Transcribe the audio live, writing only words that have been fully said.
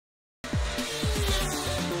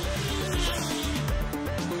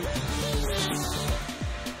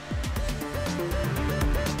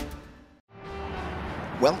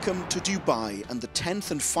Welcome to Dubai and the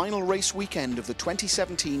 10th and final race weekend of the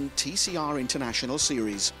 2017 TCR International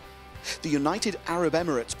Series. The United Arab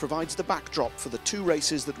Emirates provides the backdrop for the two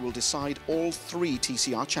races that will decide all three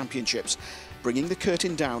TCR championships, bringing the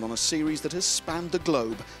curtain down on a series that has spanned the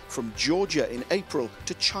globe from Georgia in April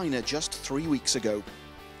to China just 3 weeks ago.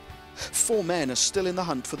 4 men are still in the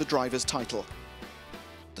hunt for the driver's title.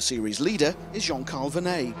 The series leader is Jean-Carl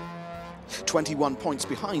Vernay. 21 points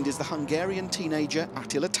behind is the Hungarian teenager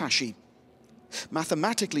HLTS.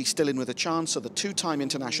 Mathematically still in with a chance are the two-time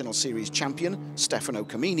International Series champion Stefano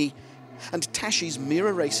Comini and Tashi's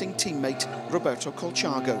Mira Racing teammate Roberto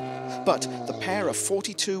Colciago. But the pair are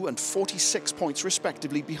 42 and 46 points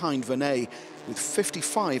respectively behind Vernay, with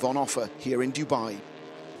 55 on offer here in Dubai.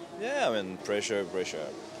 Yeah, I mean, pressure.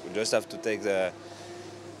 We just have to take the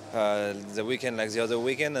weekend like the other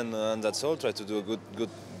weekend, and that's all. Try to do a good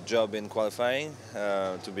job in qualifying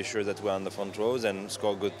to be sure that we're on the front rows and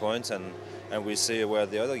score good points, and we see where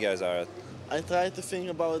the other guys are at. I tried to think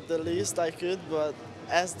about the least I could, but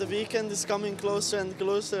as the weekend is coming closer and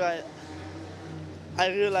closer, I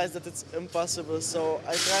realized that it's impossible. So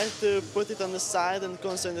I tried to put it on the side and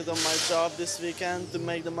concentrate on my job this weekend to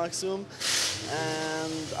make the maximum,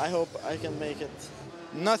 and I hope I can make it.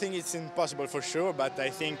 Nothing is impossible for sure, but I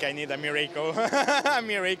think I need a miracle, a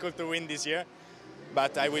miracle to win this year.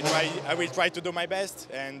 But I will try to do my best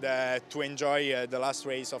and to enjoy the last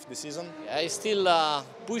race of the season. I'm still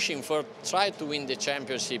pushing for try to win the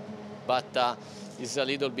championship, but it's a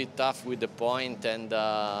little bit tough with the point, and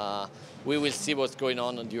we will see what's going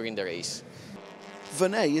on during the race.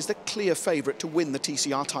 Vernay is the clear favourite to win the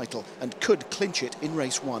TCR title and could clinch it in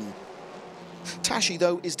race 1. Tashi,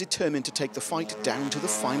 though, is determined to take the fight down to the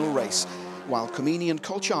final race, while Comini and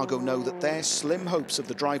Colciago know that their slim hopes of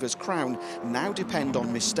the driver's crown now depend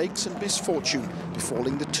on mistakes and misfortune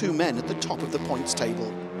befalling the two men at the top of the points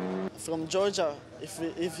table. From Georgia,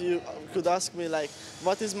 if you could ask me, like,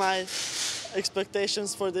 what is my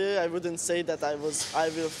expectations for the year, I wouldn't say that I will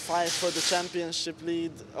fight for the championship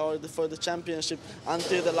lead or for the championship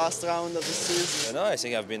until the last round of the season. No, I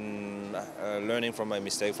think I've been learning from my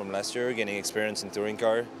mistake from last year, gaining experience in touring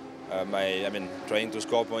car. Trying to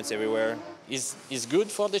score points everywhere. It's good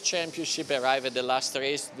for the championship. Arrive at the last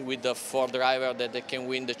race with the 4 drivers that they can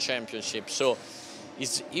win the championship. So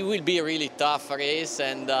it will be a really tough race,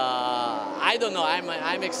 and I don't know.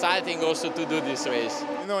 I'm excited also to do this race.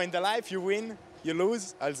 You know, in the life you win, you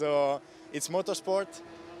lose. Also, it's motorsport,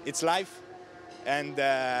 it's life, and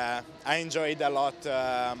I enjoyed a lot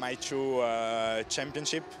my 2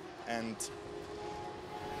 championship, and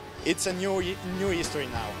it's a new history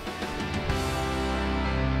now.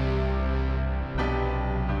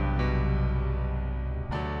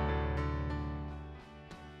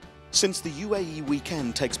 Since the UAE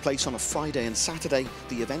weekend takes place on a Friday and Saturday,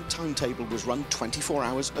 the event timetable was run 24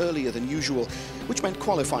 hours earlier than usual, which meant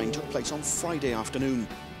qualifying took place on Friday afternoon.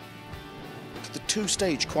 The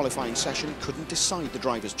 2-stage qualifying session couldn't decide the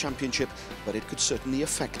Drivers' Championship, but it could certainly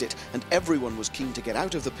affect it, and everyone was keen to get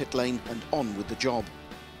out of the pit lane and on with the job.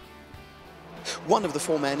 One of the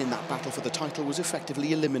 4 men in that battle for the title was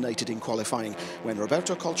effectively eliminated in qualifying when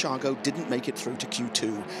Roberto Colciago didn't make it through to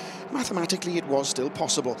Q2. Mathematically, it was still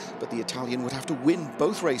possible, but the Italian would have to win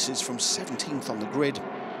both races from 17th on the grid.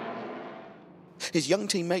 His young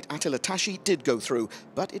teammate HLTS did go through,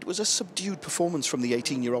 but it was a subdued performance from the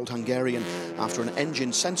 18-year-old Hungarian after an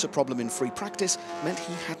engine sensor problem in free practice meant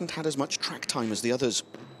he hadn't had as much track time as the others.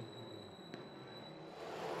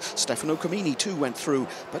 Stefano Comini too went through,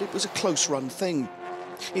 but it was a close-run thing.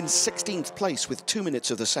 In 16th place with 2 minutes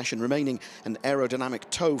of the session remaining, an aerodynamic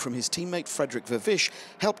tow from his teammate Frederick Vervisch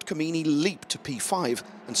helped Comini leap to P5,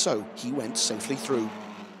 and so he went safely through.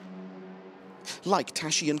 Like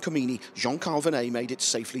Tashi and Comini, Jean-Carl Vernay made it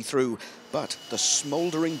safely through, but the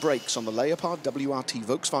smouldering brakes on the Leopard WRT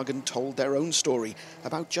Volkswagen told their own story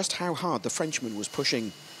about just how hard the Frenchman was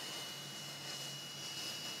pushing.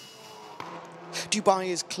 Dubai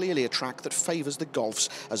is clearly a track that favours the Golfs,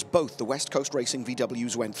 as both the West Coast Racing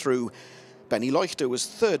VWs went through. Benny Leuchter was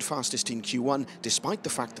 3rd fastest in Q1, despite the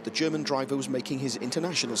fact that the German driver was making his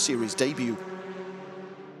International Series debut.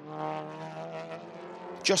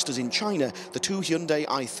 Just as in China, the 2 Hyundai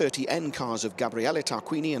i30N cars of Gabriele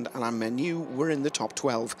Tarquini and Alain Menu were in the top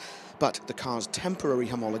 12, but the car's temporary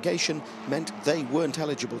homologation meant they weren't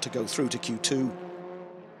eligible to go through to Q2.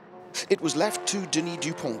 It was left to Denis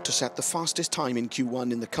Dupont to set the fastest time in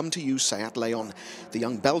Q1 in the come-to-you Seat Leon, the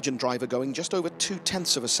young Belgian driver going just over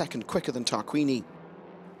 0.2 of a second quicker than Tarquini.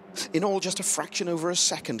 In all, just a fraction over a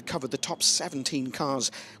second covered the top 17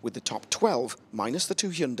 cars, with the top 12, minus the 2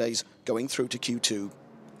 Hyundais, going through to Q2.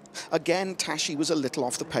 Again, Tashi was a little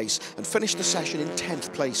off the pace and finished the session in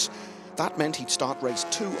 10th place. That meant he'd start race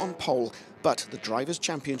 2 on pole, but the Drivers'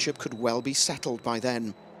 Championship could well be settled by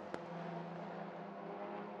then.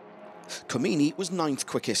 Comini was 9th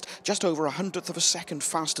quickest, just over 100th of a second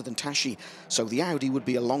faster than Tashi, so the Audi would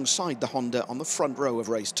be alongside the Honda on the front row of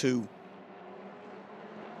race 2.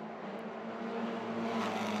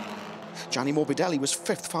 Gianni Morbidelli was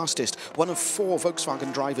 5th fastest, one of 4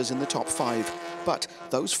 Volkswagen drivers in the top 5. But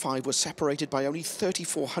those 5 were separated by only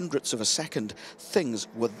 34 hundredths of a second. Things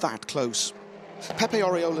were that close. Pepe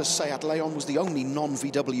Oriola's Seat Leon was the only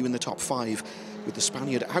non-VW in the top 5. With the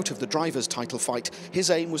Spaniard out of the drivers' title fight, his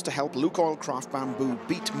aim was to help Lukoil Craft Bamboo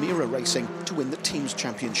beat Mira Racing to win the team's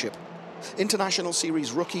championship. International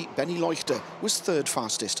Series rookie Benny Leuchter was 3rd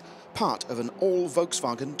fastest, part of an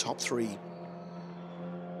all-Volkswagen top 3.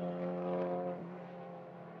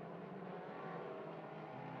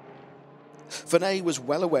 Vernay was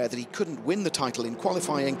well aware that he couldn't win the title in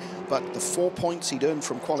qualifying, but the 4 points he'd earned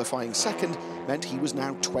from qualifying second meant he was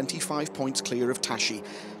now 25 points clear of Tashi.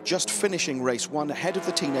 Just finishing race 1 ahead of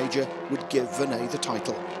the teenager would give Vernay the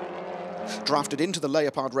title. Drafted into the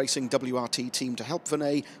Leopard Racing WRT team to help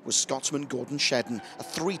Vernay was Scotsman Gordon Shedden, a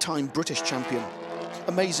 3-time British champion.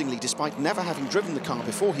 Amazingly, despite never having driven the car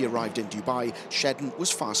before he arrived in Dubai, Shedden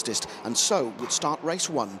was fastest and so would start race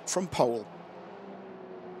 1 from pole.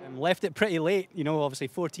 Left it pretty late, you know, obviously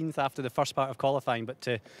 14th after the first part of qualifying, but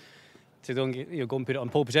to go and put it on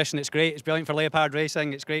pole position, it's great. It's brilliant for Leopard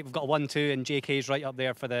Racing. It's great. We've got a 1-2 and JK's right up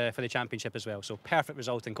there for the championship as well. So perfect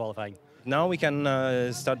result in qualifying. Now we can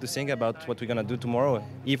start to think about what we're gonna do tomorrow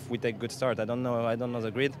if we take a good start. I don't know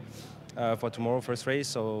the grid for tomorrow first race,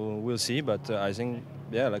 so we'll see. But I think,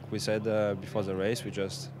 yeah, like we said before the race, we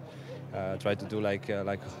just try to do like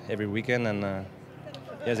every weekend, and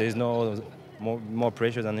yeah, there is no more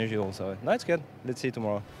pressure than usual, so no, it's good. Let's see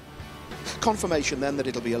tomorrow. Confirmation then that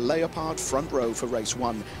it'll be a Leopard front row for race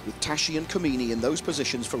 1, with Tashi and Comini in those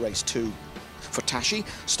positions for race 2. For Tashi,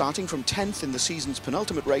 starting from 10th in the season's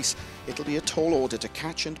penultimate race, it'll be a tall order to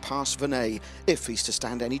catch and pass Vernay if he's to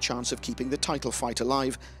stand any chance of keeping the title fight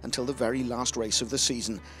alive until the very last race of the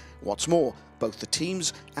season. What's more, both the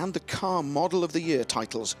teams and the car model of the year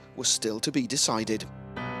titles were still to be decided.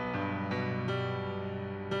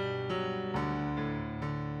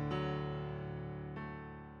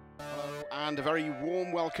 And a very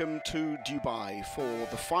warm welcome to Dubai for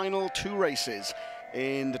the final 2 races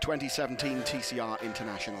in the 2017 TCR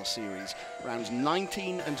International Series. Rounds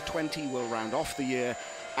 19 and 20 will round off the year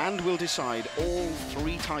and will decide all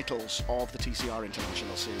 3 titles of the TCR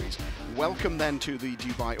International Series. Welcome then to the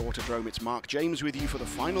Dubai Autodrome. It's Mark James with you for the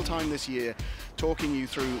final time this year, talking you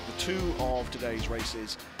through the 2 of today's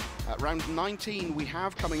races. Round 19 we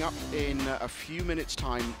have coming up in a few minutes'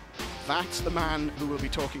 time. That's the man who we'll be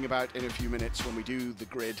talking about in a few minutes when we do the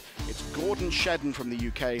grid. It's Gordon Shedden from the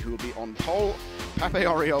UK who will be on pole, Pepe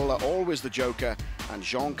Oriola, always the joker, and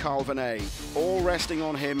Jean-Carl Vernay, all resting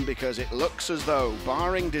on him because it looks as though,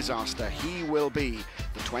 barring disaster, he will be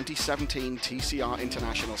the 2017 TCR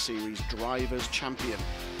International Series Drivers' Champion.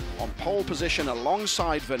 On pole position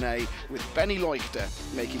alongside Vernay, with Benny Leuchter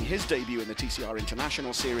making his debut in the TCR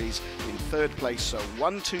International Series in 3rd place. So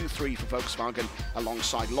 1, 2, 3 for Volkswagen.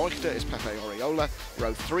 Alongside Leuchter is Pepe Oriola.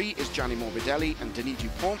 Row 3 is Gianni Morbidelli and Denis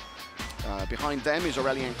Dupont. Behind them is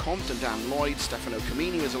Aurelien Comte and Dan Lloyd. Stefano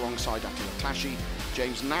Comini is alongside Attila Tashi.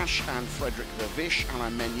 James Nash and Frederick Vervish,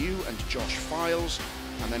 Alain Menu and Josh Files.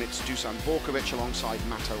 And then it's Dusan Borkovic alongside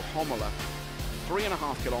Mato Homola.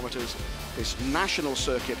 3.5 kilometres, this national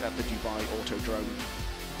circuit at the Dubai Autodrome.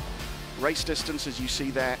 Race distance, as you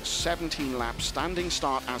see there, 17 laps, standing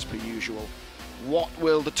start as per usual. What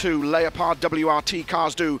will the 2 Leopard WRT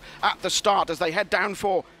cars do at the start as they head down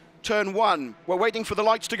for turn 1? We're waiting for the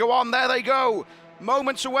lights to go on. There they go.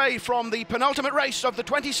 Moments away from the penultimate race of the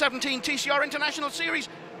 2017 TCR International Series.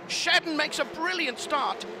 Shedden makes a brilliant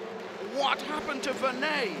start. What happened to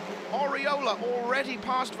Vernay? Oriola already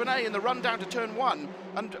passed Vernay in the run down to turn 1,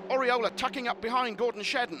 and Oriola tucking up behind Gordon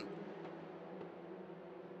Shedden.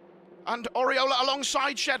 And Oriola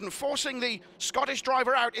alongside Shedden, forcing the Scottish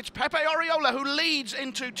driver out. It's Pepe Oriola who leads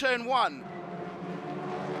into turn 1.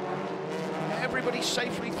 Everybody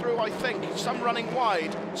safely through, I think. Some running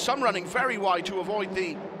wide, some running very wide to avoid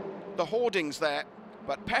the hoardings there.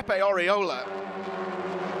 But Pepe Oriola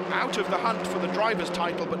out of the hunt for the driver's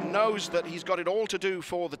title, but knows that he's got it all to do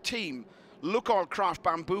for the team. Lukoil Craft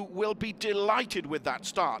Bamboo will be delighted with that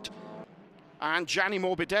start. And Gianni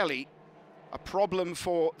Morbidelli, a problem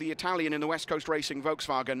for the Italian in the West Coast Racing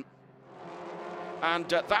Volkswagen. And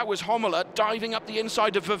that was Homola diving up the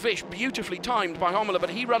inside of Vervish, beautifully timed by Homola,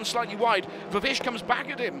 but he runs slightly wide. Vervish comes back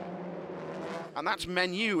at him. And that's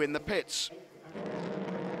Menu in the pits.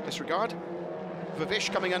 Disregard.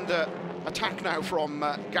 Vervish coming under attack now from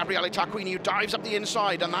Gabriele Tarquini, who dives up the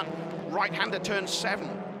inside, and that right-hander turns 7.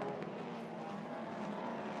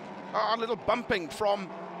 A little bumping from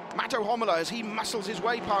Matto Homola as he muscles his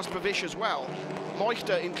way past Vervish as well.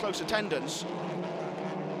 Leuchter in close attendance.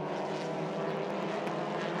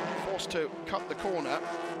 Forced to cut the corner,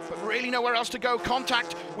 but really nowhere else to go.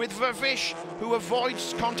 Contact with Vervish, who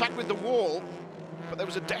avoids contact with the wall. But there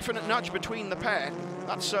was a definite nudge between the pair.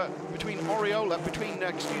 That's between Homola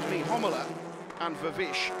and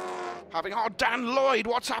Vervish. Dan Lloyd,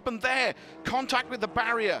 what's happened there? Contact with the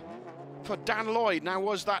barrier for Dan Lloyd. Now,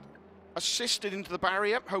 was that assisted into the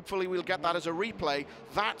barrier? Hopefully we'll get that as a replay.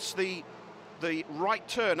 That's the right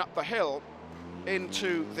turn up the hill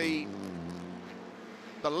into the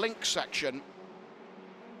link section.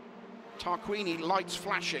 Tarquini, lights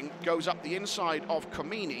flashing, goes up the inside of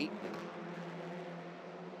Comini.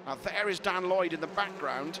 Now there is Dan Lloyd in the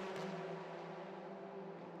background.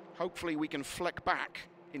 Hopefully we can flick back.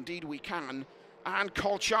 Indeed we can. And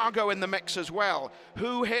Colchago in the mix as well.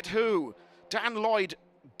 Who hit who? Dan Lloyd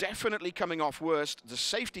definitely coming off worst. The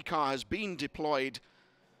safety car has been deployed.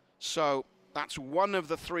 So that's one of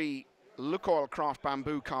the 3 Lukoil Craft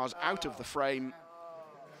Bamboo cars out of the frame.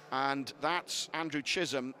 And that's Andrew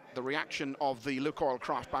Chisholm, the reaction of the Lukoil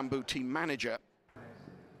Craft Bamboo team manager.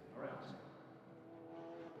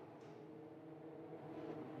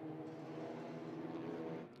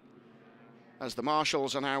 As the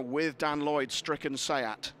marshals are now with Dan Lloyd's stricken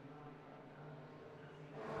Seat.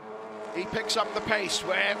 He picks up the pace.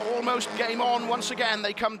 We're almost game on once again.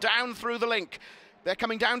 They come down through the link. They're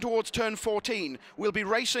coming down towards turn 14. We'll be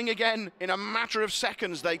racing again in a matter of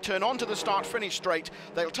seconds. They turn onto the start-finish straight.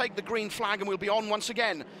 They'll take the green flag and we'll be on once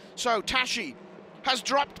again. So Tashi has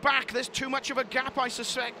dropped back. There's too much of a gap, I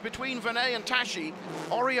suspect, between Vernay and Tashi.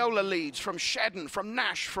 Oriola leads from Shedden, from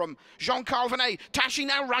Nash, from Jean-Carl Vernay. Tashi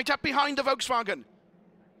now right up behind the Volkswagen.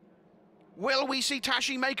 Will we see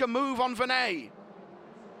Tashi make a move on Vernay?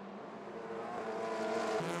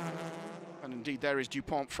 And indeed, there is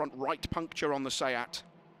Dupont front right puncture on the Seat.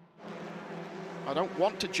 I don't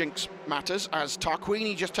want to jinx matters as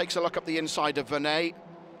Tarquini just takes a look up the inside of Vernay.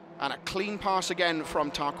 And a clean pass again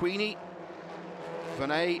from Tarquini.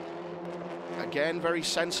 Vernay, again, very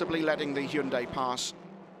sensibly letting the Hyundai pass.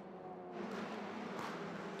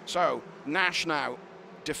 So, Nash now,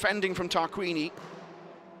 defending from Tarquini,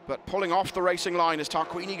 but pulling off the racing line as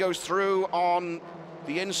Tarquini goes through on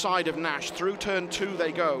the inside of Nash. Through turn 2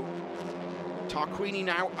 they go. Tarquini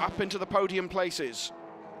now up into the podium places.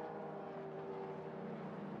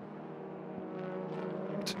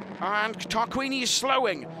 And Tarquini is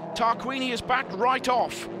slowing. Tarquini is backed right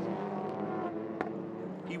off.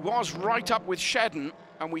 He was right up with Shedden,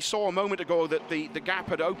 and we saw a moment ago that the gap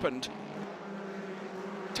had opened.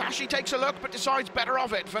 Tashi takes a look, but decides better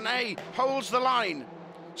of it. Vernay holds the line.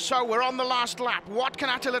 So we're on the last lap. What can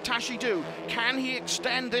Attila Tashi do? Can he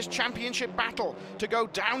extend this championship battle to go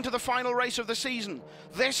down to the final race of the season?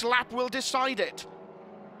 This lap will decide it.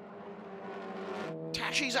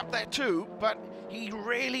 Tashi's up there too, but he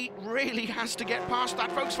really, really has to get past that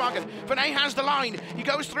Volkswagen. Vernay has the line. He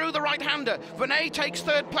goes through the right-hander. Vernay takes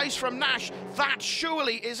 3rd place from Nash. That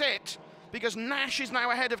surely is it, because Nash is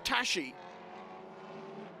now ahead of Tashi.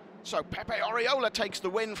 So Pepe Oriola takes the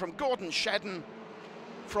win from Gordon Shedden,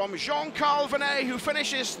 from Jean-Carl Vernay, who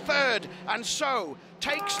finishes 3rd, and so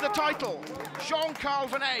takes the title. Jean-Carl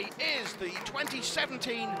Vernay is the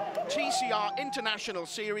 2017 TCR International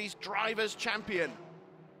Series Drivers' Champion.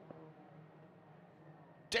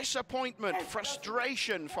 Disappointment,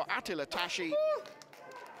 frustration for Attila Tashi,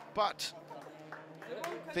 but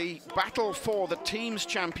the battle for the team's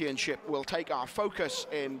championship will take our focus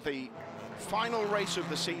in the final race of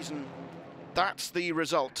the season. That's the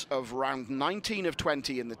result of round 19 of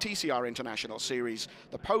 20 in the TCR International Series.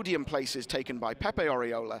 The podium places taken by Pepe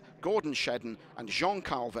Oriola, Gordon Shedden and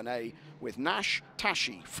Jean-Carl Vernay, with Nash,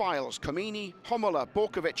 Tashi, Files, Comini, Homola,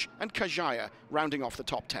 Borkovic and Kajaya rounding off the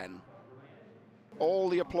top 10. All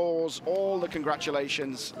the applause, all the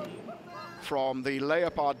congratulations from the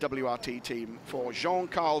Leopard WRT team for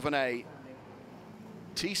Jean-Carl Vernay,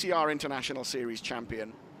 TCR International Series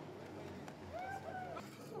champion.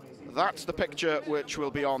 That's the picture which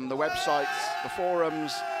will be on the websites, the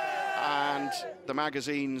forums, and the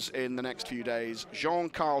magazines in the next few days.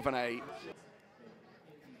 Jean-Carl Vernay.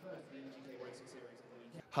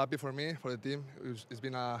 Happy for me, for the team. It's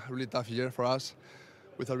been a really tough year for us.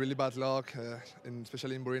 with a really bad luck,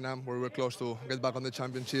 especially in Suriname, where we were close to get back on the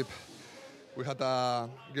championship. We had a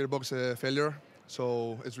gearbox failure,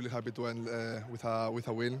 so it's really happy to end with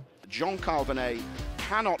a win. Jean-Carl Vernay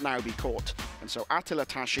cannot now be caught, and so Attila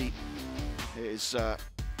Tashi is not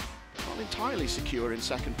entirely secure in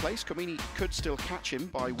second place. Comini could still catch him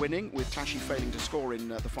by winning, with Tashi failing to score in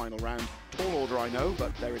the final round. Tall order, I know,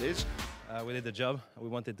 but there it is. We did the job. We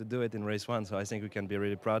wanted to do it in race 1, so I think we can be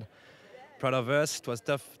really proud of us. It was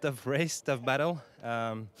tough race, tough battle.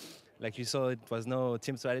 Like you saw, it was no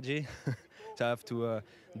team strategy. So I have to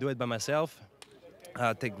do it by myself.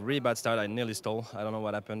 Take really bad start. I nearly stole. I don't know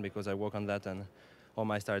what happened because I worked on that, and all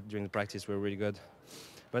my start during the practice were really good.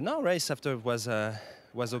 But no, race after was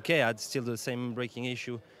okay. I had still the same braking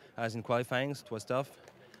issue as in qualifying. So it was tough.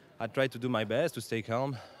 I tried to do my best to stay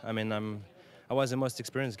calm. I mean, I was the most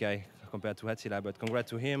experienced guy compared to Attila, but congrats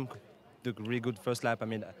to him. Took a really good first lap. I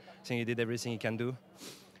mean, I think he did everything he can do.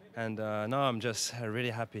 And no, I'm just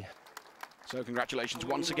really happy. So congratulations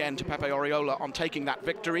once again to Pepe Oriola on taking that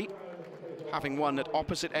victory, having won at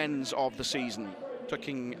opposite ends of the season.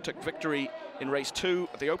 Took victory in race 2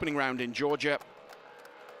 at the opening round in Georgia,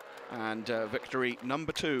 and victory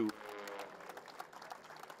number 2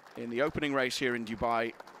 in the opening race here in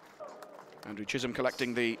Dubai. Andrew Chisholm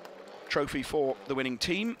collecting the trophy for the winning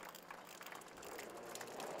team.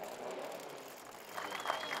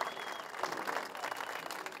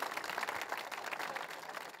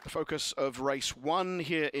 The focus of race 1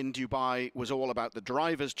 here in Dubai was all about the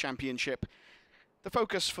Drivers' Championship. The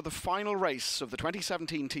focus for the final race of the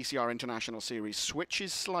 2017 TCR International Series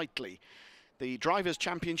switches slightly. The Drivers'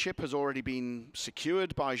 Championship has already been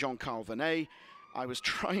secured by Jean-Carl Vernay. I was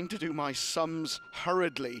trying to do my sums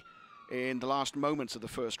hurriedly in the last moments of the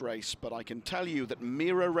first race, but I can tell you that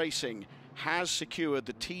Mira Racing has secured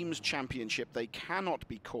the team's championship. They cannot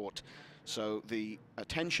be caught. So the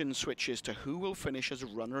attention switches to who will finish as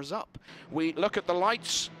runners-up. We look at the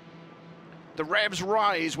lights. The revs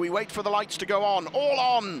rise. We wait for the lights to go on. All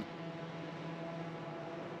on!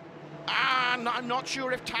 And I'm not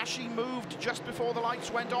sure if Tashi moved just before the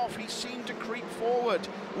lights went off. He seemed to creep forward.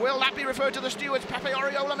 Will that be referred to the stewards? Pepe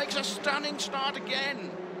Oriola makes a stunning start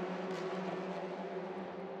again.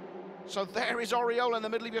 So there is Oriola in the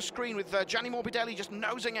middle of your screen with Gianni Morbidelli just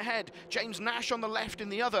nosing ahead. James Nash on the left in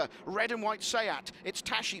the other. Red and white Seat. It's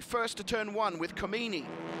Tashi first to turn 1 with Comini.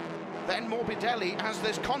 Then Morbidelli as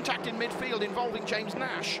there's contact in midfield involving James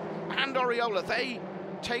Nash and Oriola. They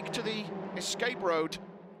take to the escape road,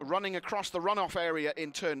 running across the runoff area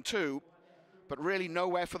in turn 2, but really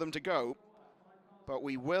nowhere for them to go. But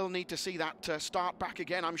we will need to see that start back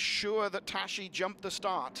again. I'm sure that Tashi jumped the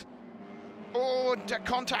start. Oh,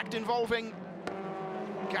 contact involving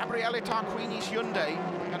Gabriele Tarquini's Hyundai.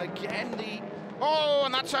 And again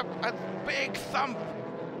and that's a big thump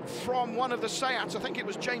from one of the Seats. I think it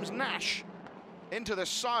was James Nash into the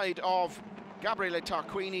side of Gabriele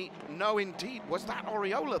Tarquini. No, indeed, was that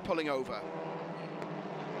Oriola pulling over?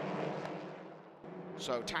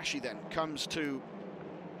 So Tashi then comes to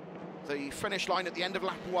the finish line at the end of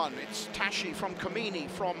lap 1. It's Tashi from Comini,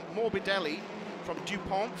 from Morbidelli, from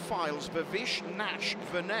Dupont, Files, Vervish, Nash,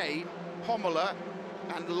 Vernay, Homola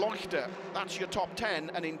and Leuchter. That's your top 10,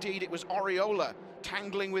 and indeed it was Oriola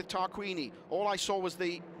tangling with Tarquini. All I saw was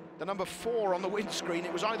the number 4 on the windscreen.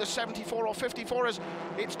 It was either 74 or 54 as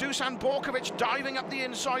it's Dusan Borkovic diving up the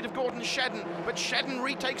inside of Gordon Shedden, but Shedden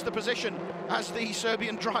retakes the position as the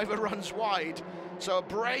Serbian driver runs wide. So a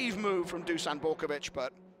brave move from Dusan Borkovic,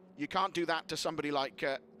 but you can't do that to somebody like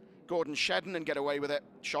Gordon Shedden and get away with it.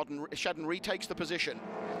 Shedden retakes the position.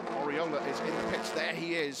 Oriola is in the pits. There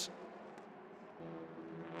he is.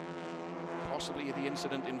 Possibly the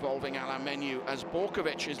incident involving Alain Menu as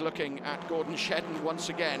Borkovic is looking at Gordon Shedden once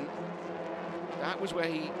again. That was where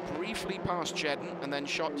he briefly passed Shedden and then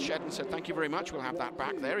shot Shedden, said thank you very much, we'll have that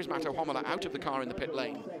back. There is Mato Homola out of the car in the pit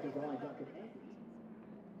lane.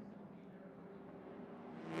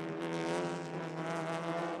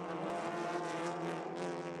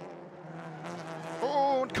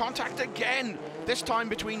 Oh, contact again, this time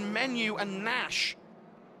between Menu and Nash.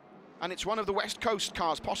 And it's one of the West Coast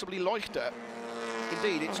cars, possibly Leuchter.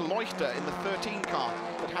 Indeed, it's Leuchter in the 13 car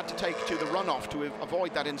that had to take to the runoff to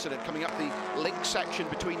avoid that incident, coming up the link section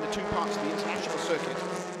between the two parts of the international circuit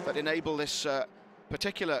that enable this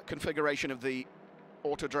particular configuration of the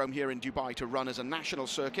Autodrome here in Dubai to run as a national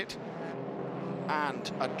circuit.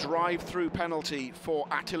 And a drive-through penalty for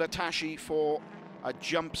Attila Tashi for a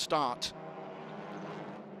jump start.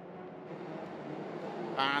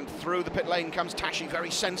 And through the pit lane comes Tashi,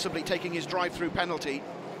 very sensibly taking his drive-through penalty.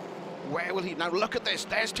 Where will he? Now look at this,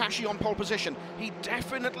 there's Tashi on pole position. He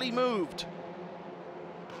definitely moved.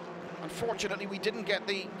 Unfortunately, we didn't get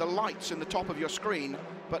the lights in the top of your screen,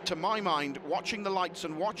 but to my mind, watching the lights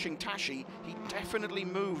and watching Tashi, he definitely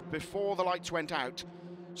moved before the lights went out.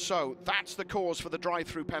 So that's the cause for the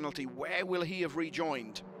drive-through penalty. Where will he have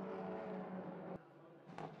rejoined?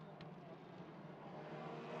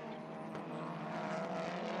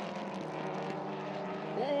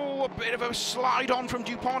 Oh, a bit of a slide on from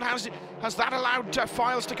Dupont. Has that allowed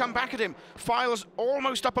Files to come back at him? Files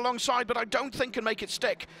almost up alongside, but I don't think can make it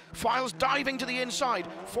stick. Files diving to the inside,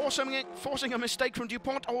 forcing a mistake from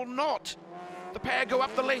Dupont or not. The pair go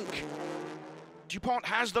up the link. Dupont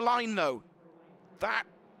has the line though. That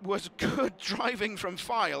was good driving from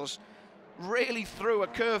Files. Really threw a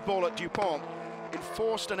curveball at Dupont.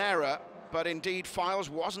 Enforced an error, but indeed Files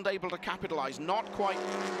wasn't able to capitalize, not quite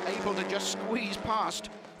able to just squeeze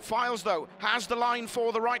past. Files, though, has the line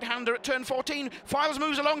for the right-hander at turn 14. Files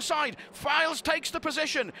moves alongside. Files takes the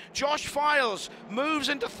position. Josh Files moves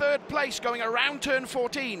into third place, going around turn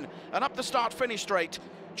 14 and up the start-finish straight.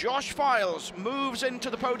 Josh Files moves into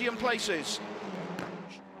the podium places.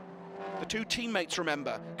 The two teammates,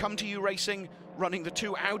 remember, Come To You Racing, running the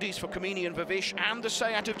two Audis for Comini and Vervish and the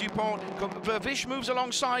Seat of Dupont. Vervish moves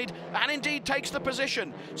alongside and indeed takes the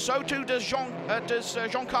position. So too does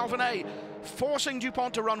Jean-Carl Vernay, forcing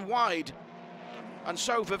Dupont to run wide. And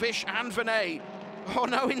so Vervish and Vernay. Oh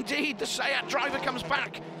no, indeed, the Seat driver comes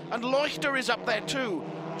back and Leuchter is up there too.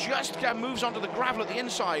 Just moves onto the gravel at the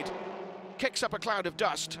inside, kicks up a cloud of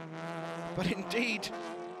dust. But indeed,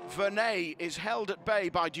 Vernay is held at bay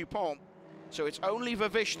by Dupont. So it's only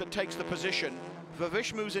Vervish that takes the position.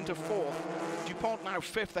 Vervish moves into fourth. Dupont now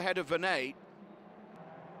fifth ahead of Vernay.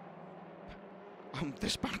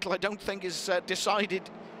 This battle I don't think is decided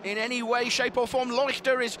in any way, shape or form.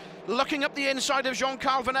 Leuchter is looking up the inside of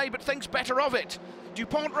Jean-Carl Vernay but thinks better of it.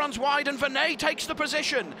 Dupont runs wide and Vernay takes the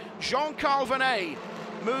position. Jean-Carl Vernay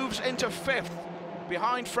moves into fifth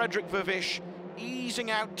behind Frederic Vervish,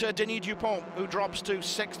 easing out Denis Dupont, who drops to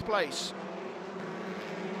sixth place.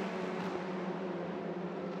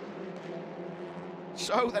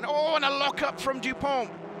 So then, oh, and a lock-up from Dupont.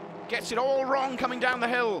 Gets it all wrong coming down the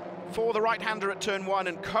hill for the right-hander at turn 1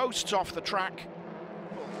 and coasts off the track.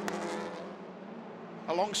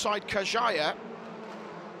 Alongside Kajaya.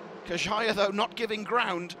 Kajaya, though, not giving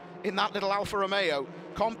ground in that little Alfa Romeo.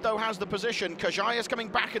 Comte, though, has the position. Kajaya's coming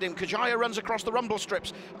back at him. Kajaya runs across the rumble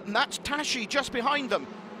strips. And that's Tashi just behind them.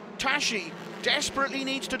 Tashi desperately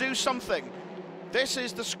needs to do something. This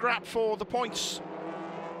is the scrap for the points.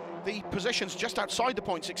 The positions just outside the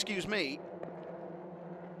points, excuse me.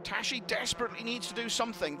 Tashi desperately needs to do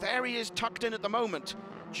something. There he is, tucked in at the moment,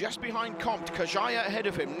 just behind Comte. Kajaya ahead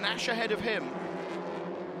of him, Nash ahead of him.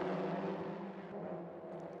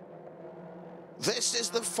 This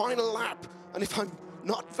is the final lap, and if I'm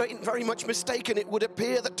not very much mistaken, it would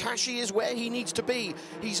appear that Tashi is where he needs to be.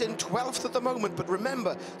 He's in 12th at the moment, but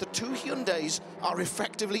remember, the two Hyundais are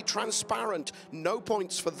effectively transparent. No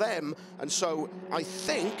points for them, and so I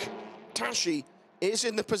think Tashi is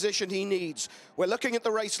in the position he needs. We're looking at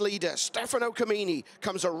the race leader. Stefano Comini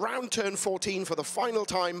comes around turn 14 for the final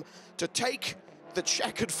time to take the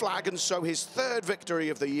checkered flag, and so his third victory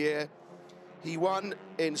of the year. He won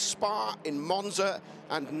in Spa, in Monza,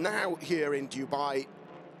 and now here in Dubai.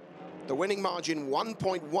 The winning margin,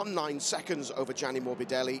 1.19 seconds over Gianni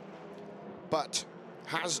Morbidelli. But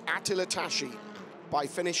has Attila Tashi, by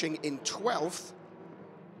finishing in 12th,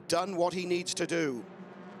 done what he needs to do?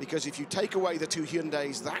 Because if you take away the two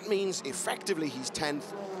Hyundais, that means effectively he's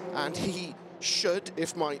 10th, and he should,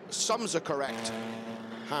 if my sums are correct,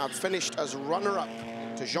 have finished as runner-up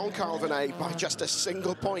to Jean-Carl Vernay by just a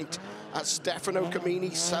single point, as Stefano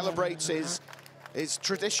Comini celebrates his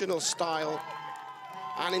traditional style.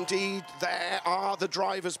 And indeed, there are the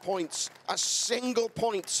driver's points. A single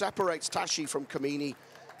point separates Tashi from Comini.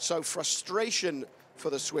 So frustration for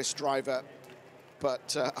the Swiss driver,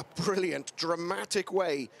 but a brilliant, dramatic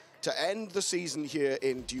way to end the season here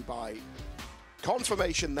in Dubai.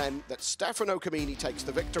 Confirmation then that Stefano Comini takes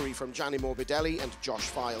the victory from Gianni Morbidelli and Josh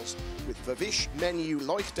Files, with Vervish, Menu,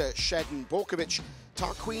 Leuchter, Shedden, Borkovic,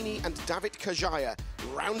 Tarquini and David Kajaya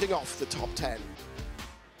rounding off the top 10.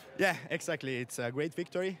 Yeah, exactly. It's a great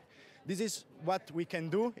victory. This is what we can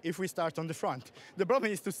do if we start on the front. The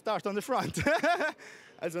problem is to start on the front.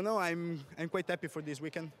 As you know, I'm quite happy for this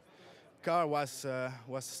weekend. Car was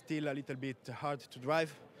still a little bit hard to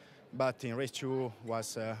drive, but in race 2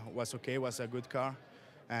 was okay, was a good car,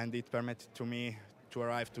 and it permitted to me to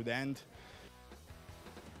arrive to the end.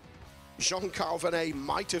 Jean-Carl Vernay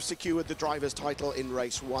might have secured the driver's title in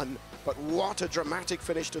race 1, but what a dramatic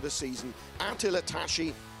finish to the season. Attila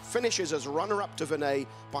Tashi finishes as runner-up to Vernay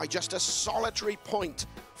by just a solitary point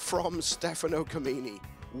from Stefano Camini.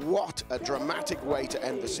 What a dramatic way to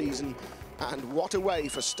end the season, and what a way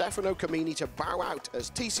for Stefano Camini to bow out as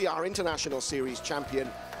TCR International Series champion.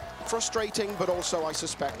 Frustrating, but also, I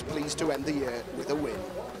suspect, pleased to end the year with a win.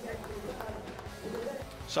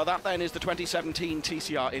 So that then is the 2017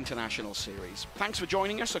 TCR International Series. Thanks for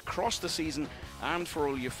joining us across the season and for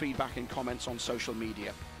all your feedback and comments on social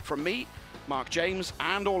media. From me, Mark James,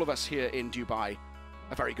 and all of us here in Dubai,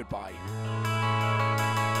 a very goodbye.